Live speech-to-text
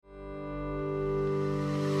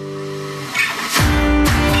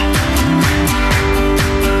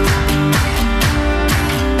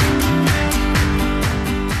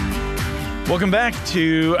Welcome back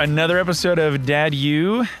to another episode of Dad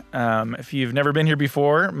You. If you've never been here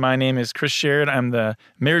before, my name is Chris Sherrod. I'm the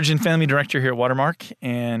Marriage and Family Director here at Watermark.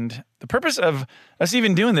 And the purpose of us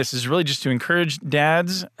even doing this is really just to encourage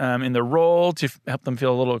dads in their role, to help them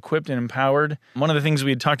feel a little equipped and empowered. One of the things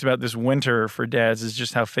we had talked about this winter for dads is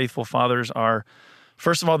just how faithful fathers are.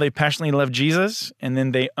 First of all, they passionately love Jesus, and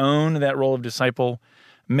then they own that role of disciple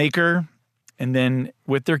maker. And then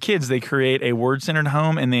with their kids, they create a word-centered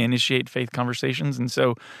home and they initiate faith conversations. And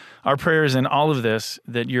so our prayer is in all of this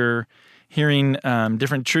that you're hearing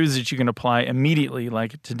different truths that you can apply immediately,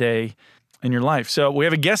 like today in your life. So we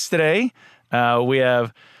have a guest today. We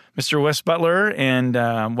have Mr. Wes Butler, and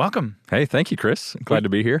welcome. Hey, thank you, Chris. Glad to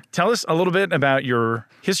be here. Tell us a little bit about your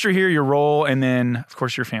history here, your role, and then, of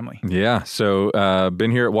course, your family. Yeah, so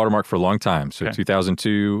been here at Watermark for a long time. So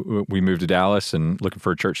 2002, we moved to Dallas and looking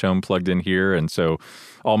for a church home, plugged in here. And so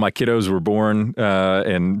all my kiddos were born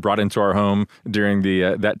and brought into our home during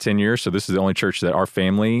that 10 years. So this is the only church that our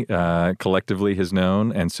family collectively has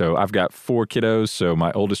known. And so I've got 4 kiddos. So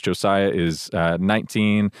my oldest, Josiah, is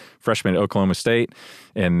 19, freshman at Oklahoma State.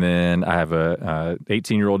 And then I have a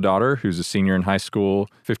 18-year-old daughter who's a senior in high school,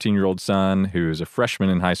 15-year-old son who is a freshman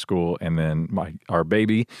in high school, and then our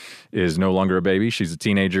baby is no longer a baby. She's a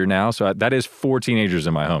teenager now. So that is 4 teenagers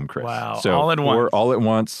in my home, Chris. Wow, so all at once. All at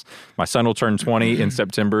once. My son will turn 20 in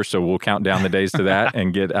September, so we'll count down the days to that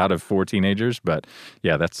and get out of 4 teenagers. But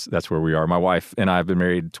yeah, that's where we are. My wife and I have been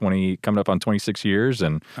married coming up on 26 years,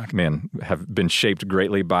 and man, have been shaped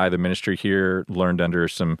greatly by the ministry here, learned under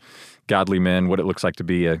some godly men what it looks like to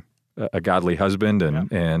be a godly husband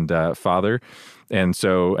and father. And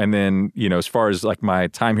then, as far as like my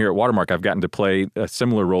time here at Watermark, I've gotten to play a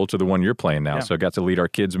similar role to the one you're playing now. Yeah. So I got to lead our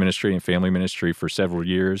kids ministry and family ministry for several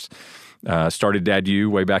years. Started Dad U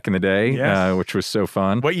way back in the day, which was so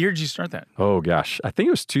fun. What year did you start that? Oh, gosh. I think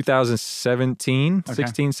it was 2017,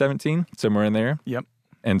 16, 17, somewhere in there. Yep.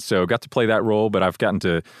 And so got to play that role, but I've gotten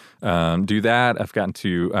to do that. I've gotten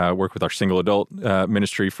to work with our single adult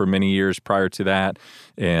ministry for many years prior to that.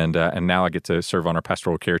 And now I get to serve on our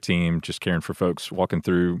pastoral care team, just caring for folks walking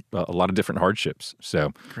through a lot of different hardships.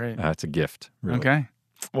 So great. It's a gift, really. Okay.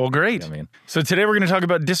 Well, great. Yeah, so today we're going to talk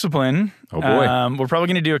about discipline. Oh, boy. We're probably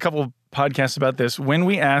going to do a couple podcasts about this. When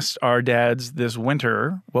we asked our dads this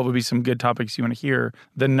winter, what would be some good topics you want to hear,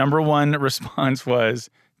 the number one response was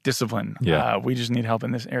discipline. Yeah. We just need help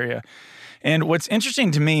in this area. And what's interesting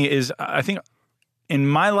to me is I think in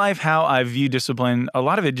my life, how I view discipline, a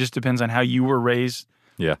lot of it just depends on how you were raised.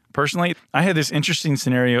 Yeah. Personally, I had this interesting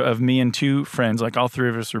scenario of me and 2 friends, like all 3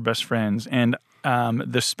 of us were best friends. And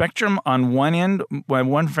the spectrum on one end, when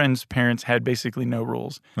one friend's parents had basically no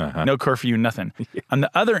rules, no curfew, nothing. Yeah. On the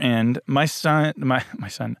other end, my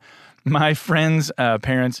friend's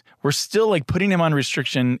parents were still like putting him on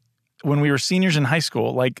restriction when we were seniors in high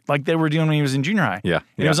school, like they were doing when he was in junior high. Yeah.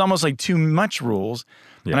 And it was almost like too much rules.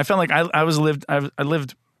 Yeah. And I felt like I lived,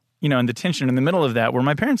 in the tension in the middle of that, where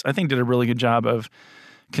my parents, I think, did a really good job of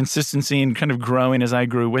consistency and kind of growing as I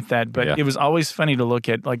grew with that. But it was always funny to look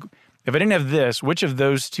at, like, if I didn't have this, which of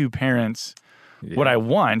those 2 parents would I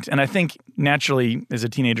want? And I think naturally as a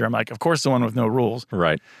teenager, I'm like, of course, the one with no rules.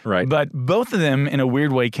 Right. But both of them in a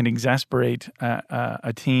weird way can exasperate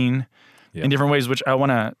a teen in different ways, which I want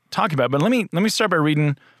to talk about. But let me start by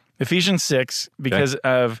reading Ephesians 6 because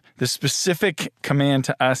of the specific command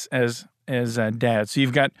to us as dads. So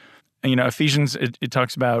you've got, Ephesians, it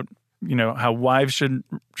talks about, how wives should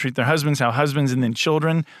treat their husbands, how husbands, and then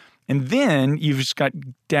children. And then you've just got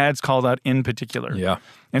dads called out in particular. Yeah.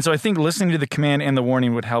 And so I think listening to the command and the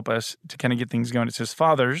warning would help us to kind of get things going. It says,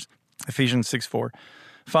 fathers, Ephesians 6:4,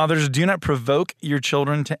 fathers, do not provoke your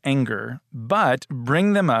children to anger, but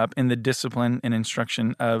bring them up in the discipline and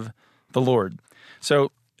instruction of the Lord.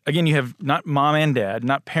 So again, you have not mom and dad,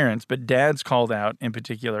 not parents, but dads called out in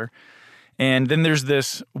particular. And then there's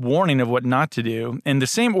this warning of what not to do. And the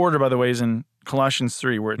same order, by the way, is in Colossians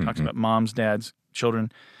 3, where it talks about moms, dads,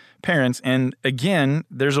 children, parents. And again,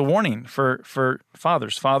 there's a warning for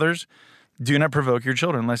fathers. Fathers, do not provoke your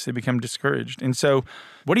children lest they become discouraged. And so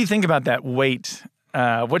what do you think about that weight?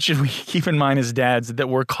 What should we keep in mind as dads that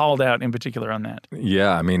we're called out in particular on that?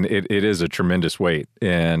 Yeah, I mean, it is a tremendous weight.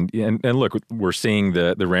 And look, we're seeing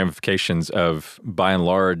the ramifications of, by and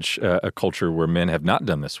large, a culture where men have not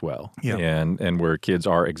done this well, and where kids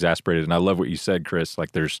are exasperated. And I love what you said, Chris,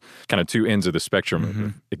 like there's kind of 2 ends of the spectrum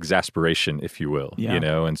of exasperation, if you will,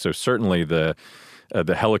 and so certainly the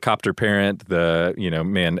helicopter parent,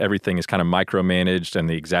 everything is kind of micromanaged, and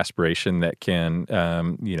the exasperation that can,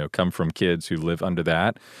 come from kids who live under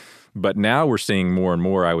that. But now we're seeing more and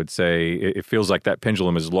more, I would say, it feels like that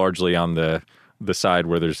pendulum is largely on the the side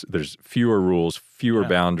where there's fewer rules, fewer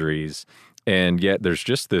boundaries, and yet there's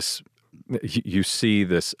just this. You see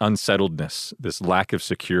this unsettledness, this lack of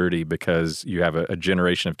security because you have a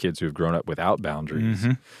generation of kids who have grown up without boundaries.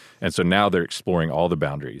 Mm-hmm. And so now they're exploring all the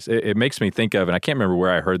boundaries. It makes me think of, and I can't remember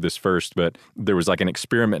where I heard this first, but there was like an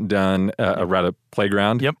experiment done around a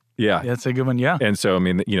playground. Yep. Yeah. That's a good one, yeah. And so, I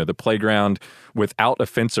mean, the playground without a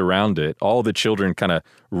fence around it, all the children kind of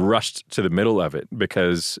rushed to the middle of it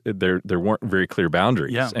because there weren't very clear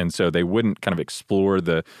boundaries. Yeah. And so they wouldn't kind of explore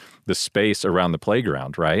the space around the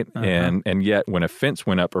playground, right? Uh-huh. And yet when a fence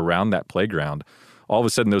went up around that playground, all of a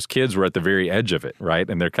sudden those kids were at the very edge of it, right?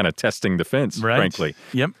 And they're kind of testing the fence, frankly.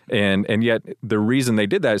 Yep. And yet the reason they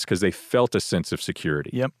did that is because they felt a sense of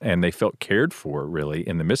security. Yep. And they felt cared for, really,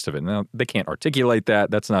 in the midst of it. Now, they can't articulate that.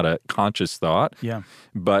 That's not a conscious thought. Yeah.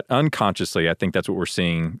 But unconsciously, I think that's what we're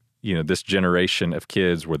seeing, this generation of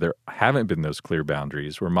kids where there haven't been those clear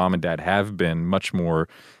boundaries, where mom and dad have been much more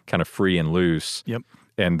kind of free and loose. Yep.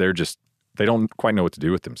 And they don't quite know what to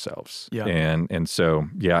do with themselves. Yeah. And so,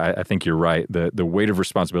 I think you're right. The weight of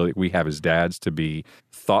responsibility we have as dads to be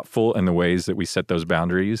thoughtful in the ways that we set those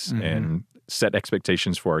boundaries and set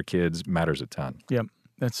expectations for our kids matters a ton. Yep.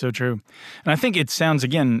 That's so true. And I think it sounds,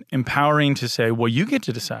 again, empowering to say, well, you get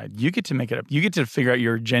to decide. You get to make it up. You get to figure out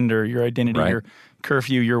your gender, your identity, your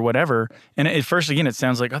curfew, your whatever. And at first, again, it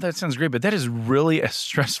sounds like, oh, that sounds great. But that is really a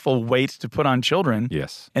stressful weight to put on children.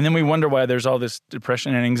 Yes. And then we wonder why there's all this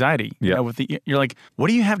depression and anxiety. Yeah. You're like, what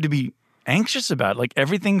do you have to be anxious about? Like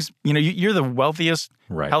everything's, you're the wealthiest,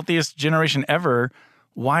 healthiest generation ever.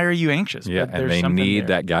 Why are you anxious? Yeah, and they need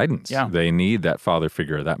that guidance. Yeah. They need that father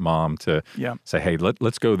figure, that mom to say, hey,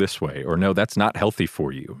 let's go this way. Or no, that's not healthy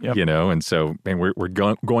for you, And so we're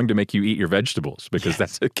going to make you eat your vegetables because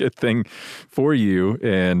that's a good thing for you.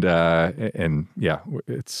 And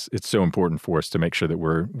it's so important for us to make sure that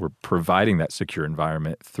we're providing that secure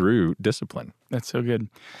environment through discipline. That's so good.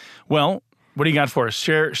 Well, what do you got for us?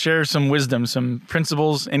 Share some wisdom, some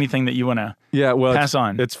principles, anything that you want to pass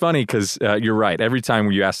on. It's funny because you're right. Every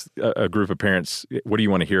time you ask a group of parents, what do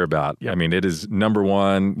you want to hear about? Yep. I mean, it is number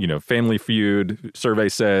one, Family Feud survey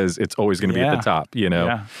says it's always going to be at the top,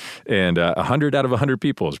 And 100 out of 100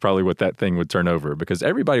 people is probably what that thing would turn over because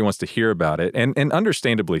everybody wants to hear about it. And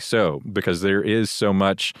understandably so, because there is so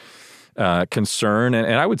much concern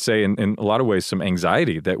and I would say in a lot of ways some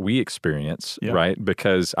anxiety that we experience, right?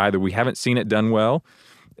 Because either we haven't seen it done well,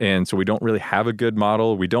 and so we don't really have a good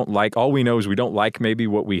model. All we know is we don't like maybe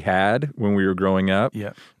what we had when we were growing up,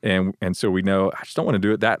 and so we know I just don't want to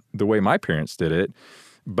do it the way my parents did it,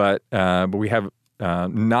 but we have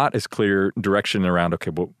not as clear direction around.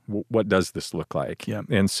 Okay, well, what does this look like?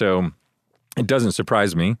 And so it doesn't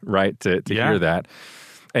surprise me, right, to hear that.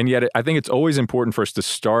 And yet I think it's always important for us to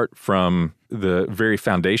start from the very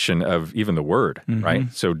foundation of even the word, right?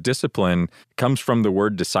 So discipline comes from the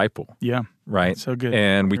word disciple. Yeah. Right? That's so good.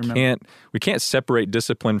 And we can't separate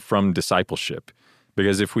discipline from discipleship.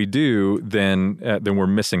 Because if we do, then we're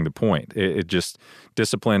missing the point. It just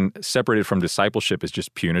discipline separated from discipleship is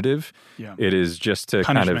just punitive. Yeah. It is just to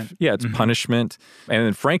punishment. It's punishment. And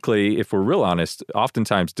then frankly, if we're real honest,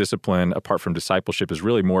 oftentimes discipline apart from discipleship is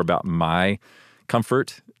really more about my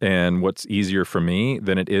comfort and what's easier for me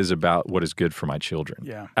than it is about what is good for my children.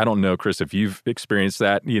 Yeah. I don't know, Chris, if you've experienced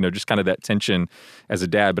that, just kind of that tension as a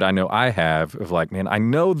dad, but I know I have of like, man, I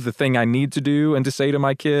know the thing I need to do and to say to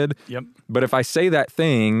my kid, but if I say that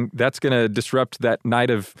thing, that's going to disrupt that night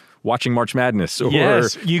of watching March Madness.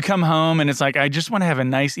 Yes, you come home and it's like, I just want to have a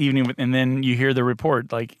nice evening, and then you hear the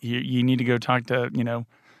report, like you need to go talk to,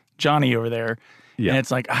 Johnny over there. Yeah. And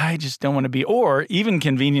it's like, I just don't want to be, or even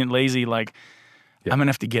convenient, lazy, like, I'm going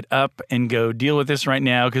to have to get up and go deal with this right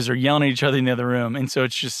now because they're yelling at each other in the other room. And so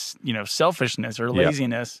it's just, selfishness or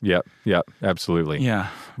laziness. Yep, absolutely. Yeah.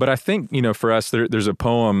 But I think, for us, there's a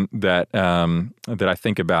poem that I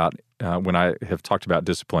think about when I have talked about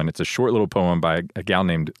discipline. It's a short little poem by a gal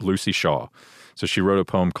named Lucy Shaw. So she wrote a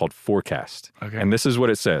poem called Forecast. Okay. And this is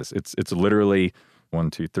what it says. It's literally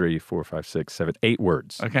 1, 2, 3, 4, 5, 6, 7, 8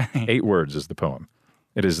 words. Okay. 8 words is the poem.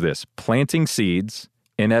 It is this: planting seeds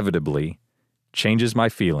inevitably changes my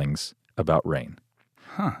feelings about rain.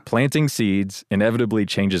 Huh. Planting seeds inevitably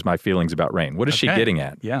changes my feelings about rain. What is she getting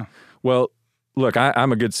at? Yeah. Well, look,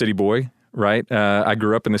 I'm a good city boy, right? I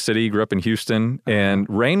grew up in the city, grew up in Houston, and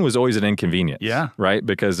rain was always an inconvenience. Yeah. Right?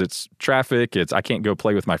 Because it's traffic, I can't go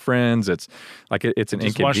play with my friends, it's an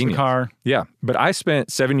inconvenience. Wash the car. Yeah. But I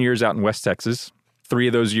spent 7 years out in West Texas, 3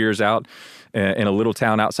 of those years out in a little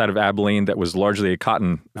town outside of Abilene that was largely a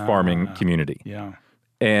cotton farming community. Yeah.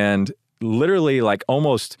 And literally, like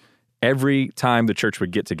almost every time the church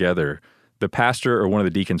would get together, the pastor or one of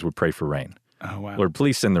the deacons would pray for rain. Oh, wow. Lord,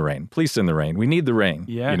 please send the rain. Please send the rain. We need the rain.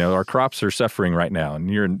 Yes. Our crops are suffering right now. And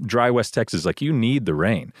you're in dry West Texas, like you need the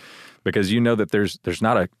rain because you know that there's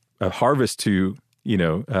not a harvest to,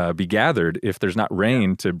 be gathered if there's not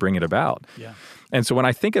rain to bring it about. Yeah. And so when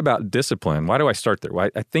I think about discipline, why do I start there?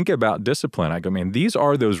 I think about discipline. I go, man, these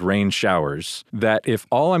are those rain showers that if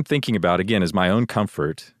all I'm thinking about, again, is my own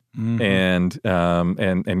comfort and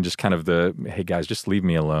just kind of hey, guys, just leave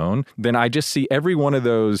me alone, then I just see every one of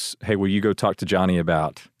those, hey, will you go talk to Johnny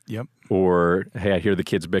about? Yep. Or, hey, I hear the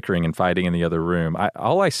kids bickering and fighting in the other room.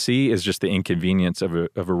 All I see is just the inconvenience of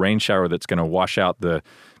a rain shower that's going to wash out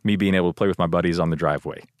me being able to play with my buddies on the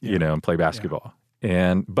driveway, and play basketball.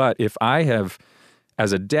 Yeah. But if I have,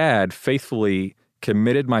 as a dad, faithfully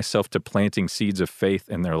committed myself to planting seeds of faith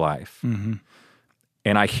in their life,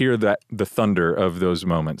 and I hear the thunder of those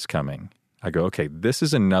moments coming, I go, okay, this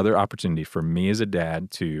is another opportunity for me as a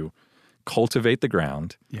dad to cultivate the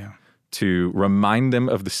ground, to remind them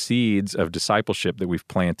of the seeds of discipleship that we've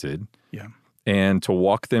planted, and to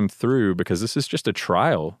walk them through, because this is just a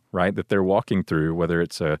trial, right, that they're walking through, whether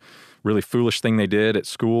it's a really foolish thing they did at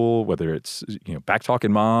school, whether it's,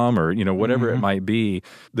 back-talking mom or, whatever it might be.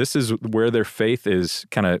 This is where their faith is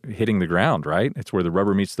kind of hitting the ground, right? It's where the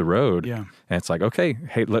rubber meets the road. Yeah. And it's like, okay,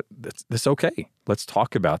 hey, this okay. Let's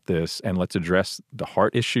talk about this and let's address the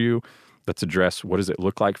heart issue. Let's address what does it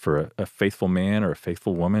look like for a faithful man or a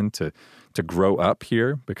faithful woman to grow up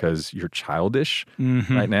here because you're childish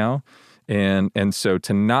right now. And so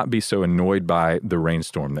to not be so annoyed by the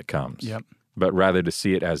rainstorm that comes, but rather to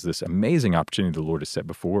see it as this amazing opportunity the Lord has set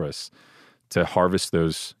before us to harvest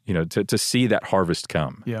those, to see that harvest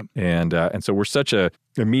come. And so we're such a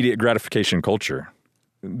immediate gratification culture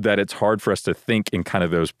that it's hard for us to think in kind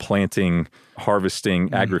of those planting,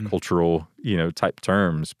 harvesting, agricultural, type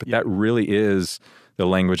terms. But that really is the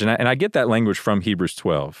language. And I get that language from Hebrews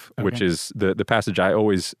 12, which is the passage I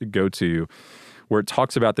always go to, where it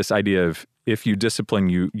talks about this idea of if you discipline,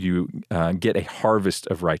 you get a harvest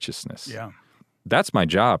of righteousness. Yeah. That's my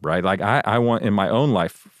job, right? Like I want in my own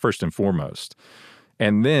life, first and foremost.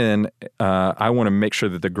 And then I want to make sure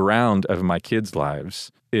that the ground of my kids'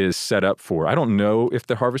 lives is set up for. I don't know if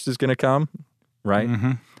the harvest is going to come,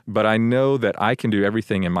 right? But I know that I can do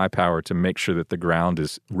everything in my power to make sure that the ground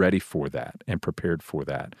is ready for that and prepared for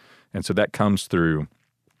that. And so that comes through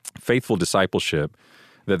faithful discipleship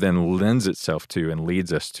that then lends itself to and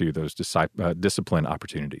leads us to those discipline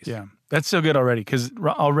opportunities. Yeah, that's so good already, because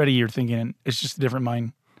already you're thinking, it's just a different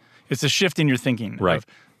mind. It's a shift in your thinking. Right. Of,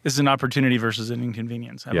 this is an opportunity versus an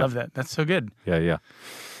inconvenience. I love that. That's so good. Yeah.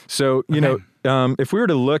 So, if we were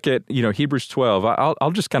to look at, Hebrews 12,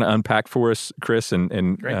 I'll just kind of unpack for us, Chris, and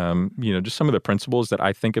just some of the principles that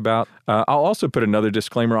I think about. I'll also put another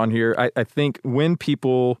disclaimer on here. I think when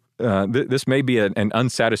people, this may be an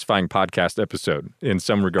unsatisfying podcast episode in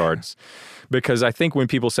some regards, because I think when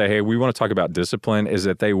people say, hey, we want to talk about discipline, is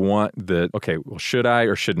that they want should I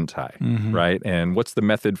or shouldn't I, right? And what's the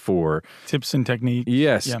method for tips and techniques?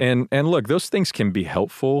 Yes. Yeah. And look, those things can be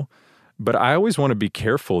helpful. But I always want to be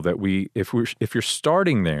careful that if you're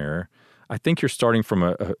starting there, I think you're starting from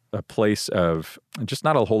a place of just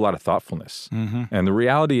not a whole lot of thoughtfulness. And the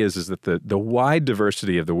reality is that the wide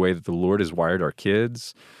diversity of the way that the Lord has wired our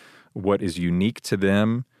kids, what is unique to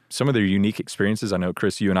them, some of their unique experiences. I know,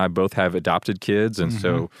 Chris, you and I both have adopted kids, and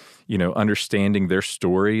so understanding their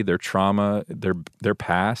story, their trauma, their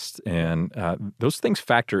past, and those things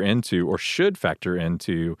factor into or should factor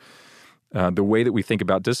into the way that we think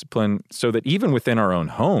about discipline, so that even within our own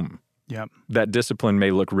home, that discipline may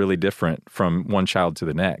look really different from one child to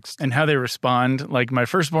the next. And how they respond. Like my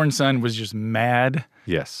firstborn son was just mad.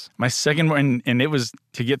 Yes. My secondborn, and it was,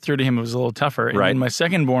 to get through to him, it was a little tougher. And then my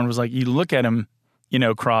secondborn was like, you look at him,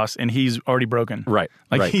 cross, and he's already broken. Right.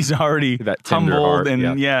 Like he's already that tender humbled. heart,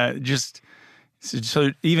 and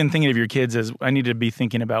so even thinking of your kids as, I need to be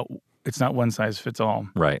thinking about, it's not one size fits all.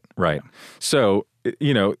 Right. So,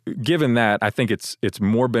 given that, I think it's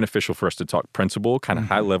more beneficial for us to talk principle, kind of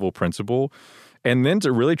high-level principle, and then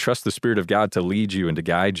to really trust the Spirit of God to lead you and to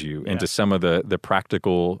guide you into some of the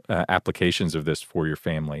practical applications of this for your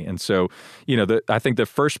family. And so, I think the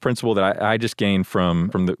first principle that I just gained from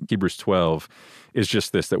the Hebrews 12 is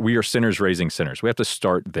just this, that we are sinners raising sinners. We have to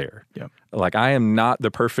start there. Yep. Like, I am not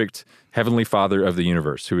the perfect Heavenly Father of the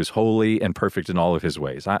universe who is holy and perfect in all of his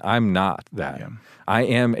ways. I'm not that. Yeah. I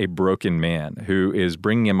am a broken man who is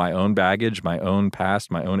bringing in my own baggage, my own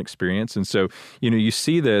past, my own experience. And so, you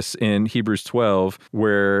see this in Hebrews 12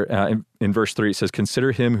 where, in verse 3, it says,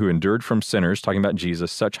 "Consider him who endured from sinners," talking about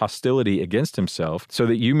Jesus, "such hostility against himself, so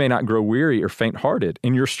that you may not grow weary or faint-hearted.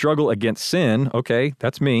 In your struggle against sin," okay,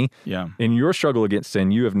 that's me. Yeah. "In your struggle against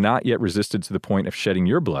sin, you have not yet resisted to the point of shedding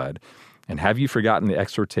your blood. And have you forgotten the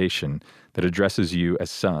exhortation that addresses you as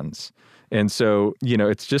sons?" And so,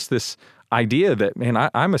 it's just this idea that, man,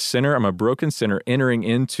 I'm a sinner, I'm a broken sinner entering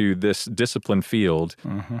into this discipline field,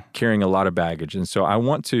 carrying a lot of baggage. And so I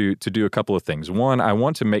want to do a couple of things. One, I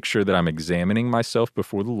want to make sure that I'm examining myself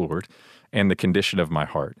before the Lord and the condition of my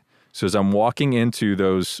heart. So as I'm walking into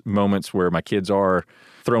those moments where my kids are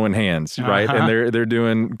throwing hands, right? And they're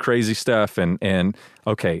doing crazy stuff, and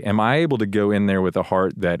okay, am I able to go in there with a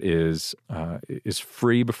heart that is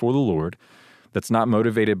free before the Lord, that's not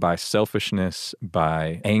motivated by selfishness,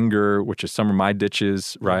 by anger, which is some of my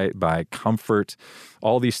ditches, right? By comfort,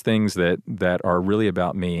 all these things that are really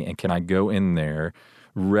about me. And can I go in there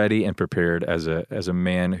ready and prepared as a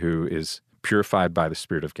man who is purified by the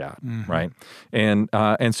Spirit of God, right? And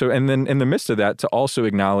then in the midst of that, to also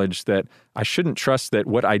acknowledge that I shouldn't trust that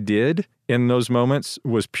what I did in those moments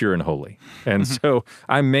was pure and holy. And so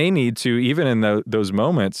I may need to, even in those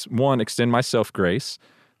moments, one, extend myself grace.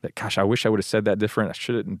 That, gosh, I wish I would have said that different. I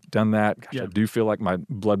should have done that. Gosh, I do feel like my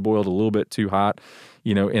blood boiled a little bit too hot,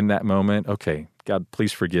 in that moment. Okay, God,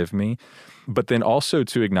 please forgive me. But then also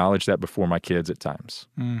to acknowledge that before my kids at times,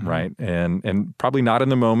 right? And probably not in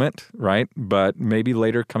the moment, right? But maybe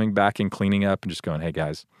later coming back and cleaning up and just going, hey,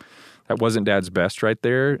 guys, that wasn't Dad's best right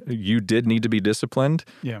there. You did need to be disciplined,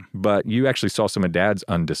 but you actually saw some of Dad's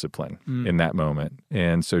undiscipline in that moment.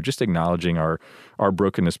 And so just acknowledging our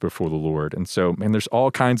brokenness before the Lord. And so, man, there's all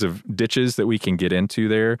kinds of ditches that we can get into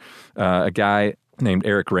there. A guy named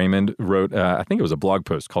Eric Raymond wrote, I think it was a blog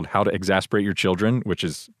post called "How to Exasperate Your Children," which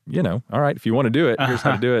is, all right, if you want to do it, here's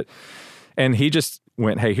how to do it. And he just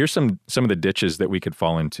went, hey, here's some of the ditches that we could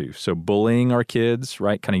fall into. So bullying our kids,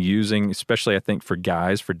 right? Kind of using, especially I think for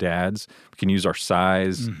guys, for dads, we can use our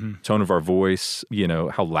size, tone of our voice,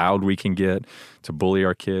 how loud we can get to bully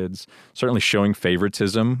our kids. Certainly showing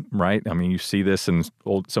favoritism, right? I mean, you see this in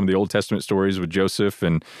some of the Old Testament stories with Joseph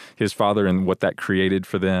and his father and what that created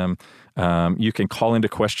for them. You can call into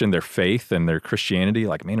question their faith and their Christianity.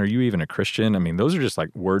 Like, man, are you even a Christian? I mean, those are just like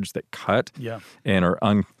words that cut and are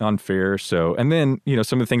unfair. So, and then,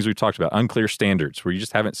 some of the things we've talked about, unclear standards where you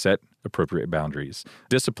just haven't set appropriate boundaries.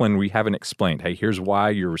 Discipline, we haven't explained, hey, here's why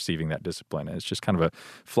you're receiving that discipline. And it's just kind of a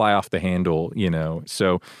fly off the handle,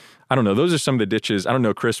 So I don't know. Those are some of the ditches. I don't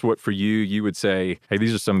know, Chris, what for you would say, hey,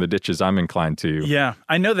 these are some of the ditches I'm inclined to. Yeah.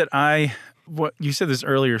 I know that what you said this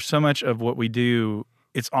earlier, so much of what we do,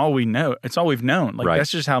 it's all we know. It's all we've known. Like,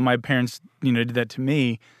 that's just how my parents, did that to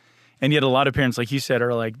me. And yet a lot of parents, like you said,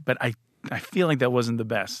 are like, but I feel like that wasn't the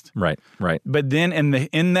best. Right. But then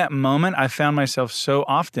in that moment, I found myself so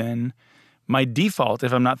often, my default,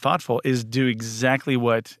 if I'm not thoughtful, is do exactly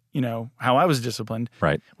what, how I was disciplined.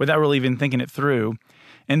 Right. Without really even thinking it through.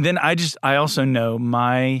 And then I also know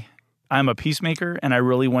I'm a peacemaker and I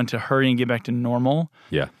really want to hurry and get back to normal.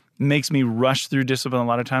 Yeah. Makes me rush through discipline a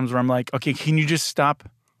lot of times where I'm like, okay, can you just stop?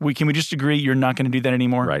 Can we just agree you're not going to do that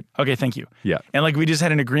anymore? Right. Okay, thank you. Yeah. And like we just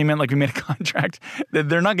had an agreement, like we made a contract that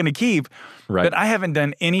they're not going to keep. Right. But I haven't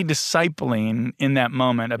done any discipling in that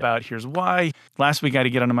moment about here's why. Last week I had to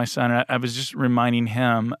get onto my son. I was just reminding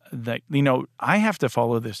him that, I have to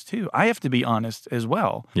follow this too. I have to be honest as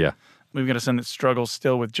well. Yeah. We've got a son that struggles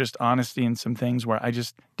still with just honesty and some things where I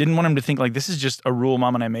just didn't want him to think like this is just a rule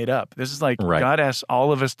Mom and I made up. This is like God asks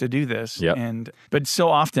all of us to do this. Yep. But so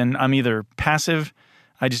often I'm either passive,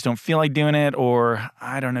 I just don't feel like doing it, or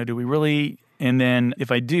I don't know, do we really? And then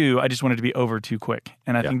if I do, I just want it to be over too quick.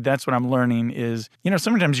 And I think that's what I'm learning is,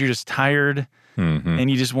 sometimes you're just tired and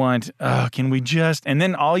you just want, can we just? And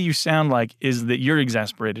then all you sound like is that you're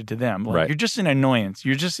exasperated to them. Like you're just an annoyance.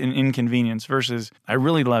 You're just an inconvenience versus I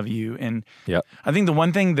really love you. And I think the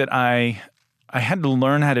one thing that I had to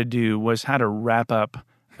learn how to do was how to wrap up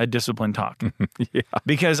a disciplined talk.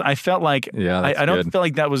 Because I felt like, I don't feel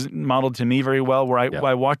like that was modeled to me very well, where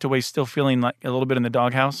I walked away still feeling like a little bit in the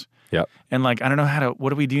doghouse. And like, I don't know what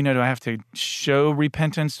do we do now? Do I have to show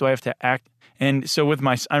repentance? Do I have to act? And so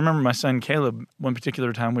I remember my son Caleb, one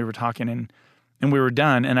particular time we were talking and we were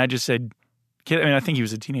done. And I just said, I think he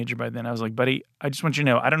was a teenager by then. I was like, buddy, I just want you to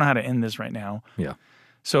know, I don't know how to end this right now.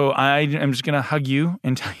 So I'm just going to hug you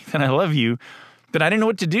and tell you that I love you. But I didn't know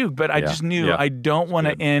what to do. But I just knew I don't want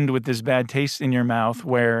to end with this bad taste in your mouth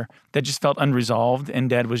where that just felt unresolved and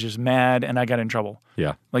Dad was just mad and I got in trouble.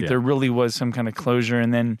 There really was some kind of closure.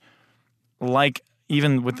 And then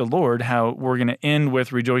even with the Lord, how we're going to end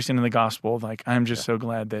with rejoicing in the gospel. Like, I'm just so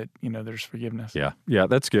glad that, there's forgiveness. Yeah. Yeah,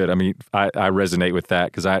 that's good. I mean, I resonate with that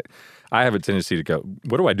because I have a tendency to go,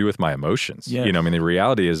 what do I do with my emotions? Yes. The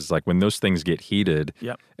reality is like when those things get heated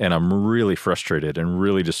and I'm really frustrated and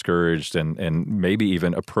really discouraged and maybe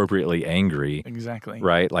even appropriately angry. Exactly.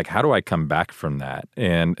 Right? Like, how do I come back from that?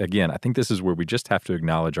 And again, I think this is where we just have to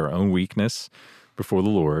acknowledge our own weakness before the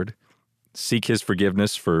Lord, seek his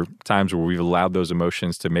forgiveness for times where we've allowed those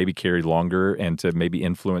emotions to maybe carry longer and to maybe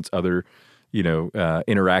influence other,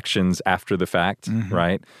 interactions after the fact,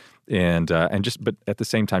 right? And but at the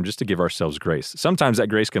same time, just to give ourselves grace. Sometimes that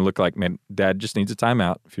grace can look like, man, Dad just needs a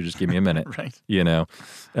timeout. If you just give me a minute, Right.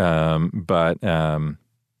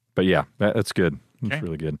 But yeah, that's good. That's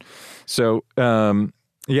really good. So,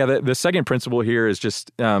 the second principle here is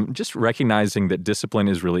just recognizing that discipline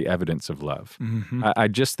is really evidence of love. Mm-hmm. I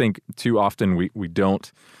just think too often we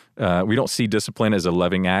don't see discipline as a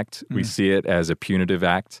loving act. We see it as a punitive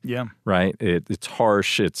act. Yeah. Right. It's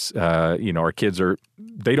harsh. It's our kids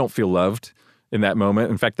they don't feel loved in that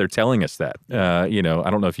moment. In fact, they're telling us that. I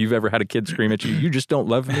don't know if you've ever had a kid scream at you, "You just don't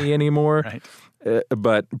love me anymore." Right.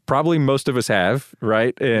 But probably most of us have,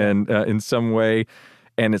 right? And in some way.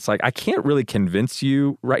 And it's like, I can't really convince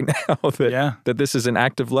you right now that this is an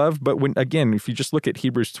act of love. But if you just look at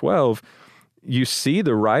Hebrews 12, you see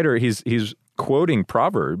the writer, he's quoting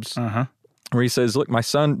Proverbs, where he says, "Look, my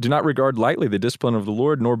son, do not regard lightly the discipline of the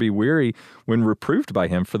Lord, nor be weary when reproved by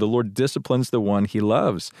him. For the Lord disciplines the one he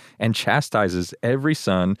loves and chastises every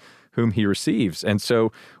son whom he receives." And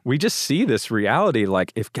so we just see this reality,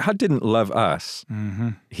 like if God didn't love us,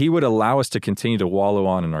 he would allow us to continue to wallow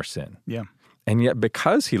on in our sin. Yeah. And yet,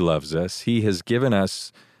 because he loves us, he has given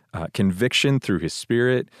us conviction through his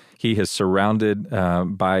Spirit. He has surrounded,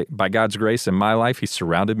 by God's grace in my life, he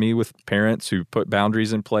surrounded me with parents who put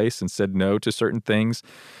boundaries in place and said no to certain things.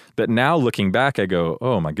 That now, looking back, I go,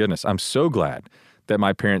 oh my goodness, I'm so glad that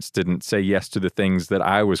my parents didn't say yes to the things that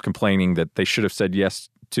I was complaining that they should have said yes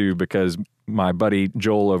to because my buddy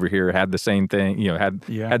Joel over here had the same thing,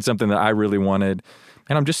 had something that I really wanted.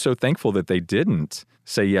 And I'm just so thankful that they didn't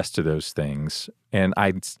say yes to those things. And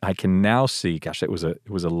I can now see, gosh, it was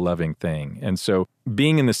a loving thing. And so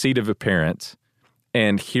being in the seat of a parent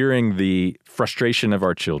and hearing the frustration of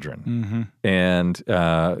our children and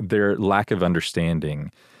their lack of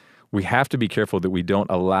understanding, we have to be careful that we don't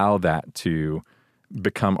allow that to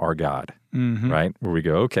become our God, right? Where we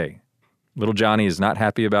go, okay, little Johnny is not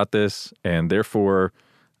happy about this, and therefore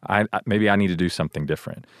maybe I need to do something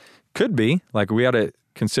different. Could be, like we ought to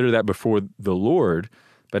consider that before the Lord,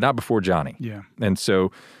 but not before Johnny. Yeah. And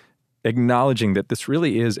so acknowledging that this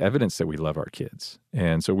really is evidence that we love our kids.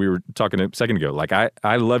 And so we were talking a second ago, like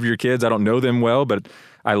I love your kids. I don't know them well, but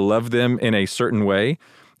I love them in a certain way.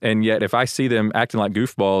 And yet if I see them acting like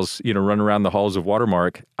goofballs, running around the halls of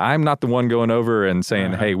Watermark, I'm not the one going over and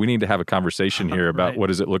saying, hey, we need to have a conversation here about what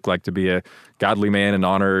does it look like to be a godly man and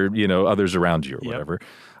honor, others around you or whatever.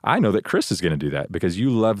 I know that Chris is going to do that because you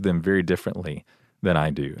love them very differently than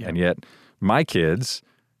I do. Yep. And yet my kids,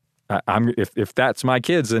 if that's my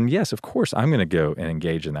kids, then yes, of course, I'm going to go and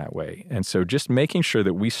engage in that way. And so just making sure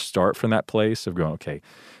that we start from that place of going, okay,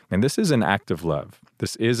 and this is an act of love.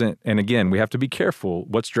 This isn't, and again, we have to be careful.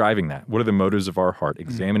 What's driving that? What are the motives of our heart?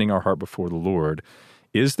 Examining our heart before the Lord.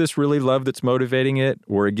 Is this really love that's motivating it?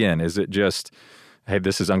 Or again, is it just, hey,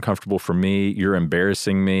 this is uncomfortable for me. You're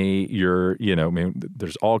embarrassing me.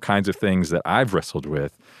 There's all kinds of things that I've wrestled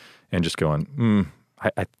with and just going,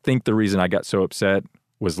 I think the reason I got so upset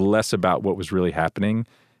was less about what was really happening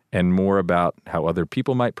and more about how other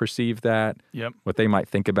people might perceive that, what they might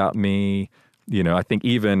think about me. I think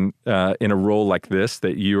even in a role like this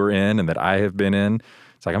that you are in and that I have been in,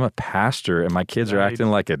 it's like I'm a pastor and my kids are acting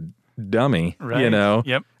like a dummy,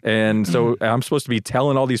 Yep. And so I'm supposed to be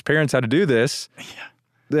telling all these parents how to do this. Yeah.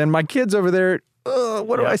 Then my kids over there,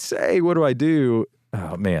 what do I say? What do I do?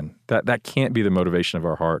 Oh, man, that can't be the motivation of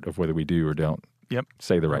our heart of whether we do or don't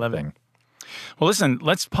say the right thing. Well, listen,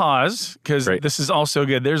 let's pause because this is all so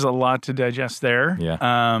good. There's a lot to digest there.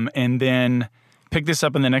 Yeah. And then pick this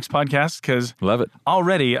up in the next podcast because love it.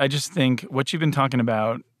 Already, I just think what you've been talking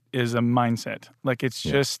about is a mindset. Like it's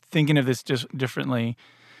just thinking of this just differently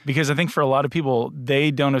because I think for a lot of people,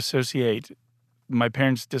 they don't associate my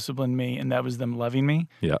parents disciplined me and that was them loving me.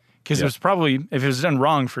 Yeah. Because it was probably, if it was done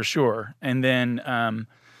wrong for sure. And then,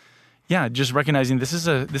 just recognizing this is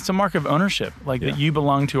a mark of ownership, like that you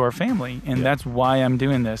belong to our family. And that's why I'm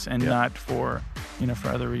doing this and not for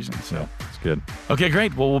other reasons. So it's good. Okay,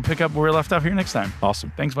 great. Well, we'll pick up where we left off here next time.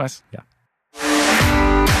 Awesome. Thanks, Wes. Yeah.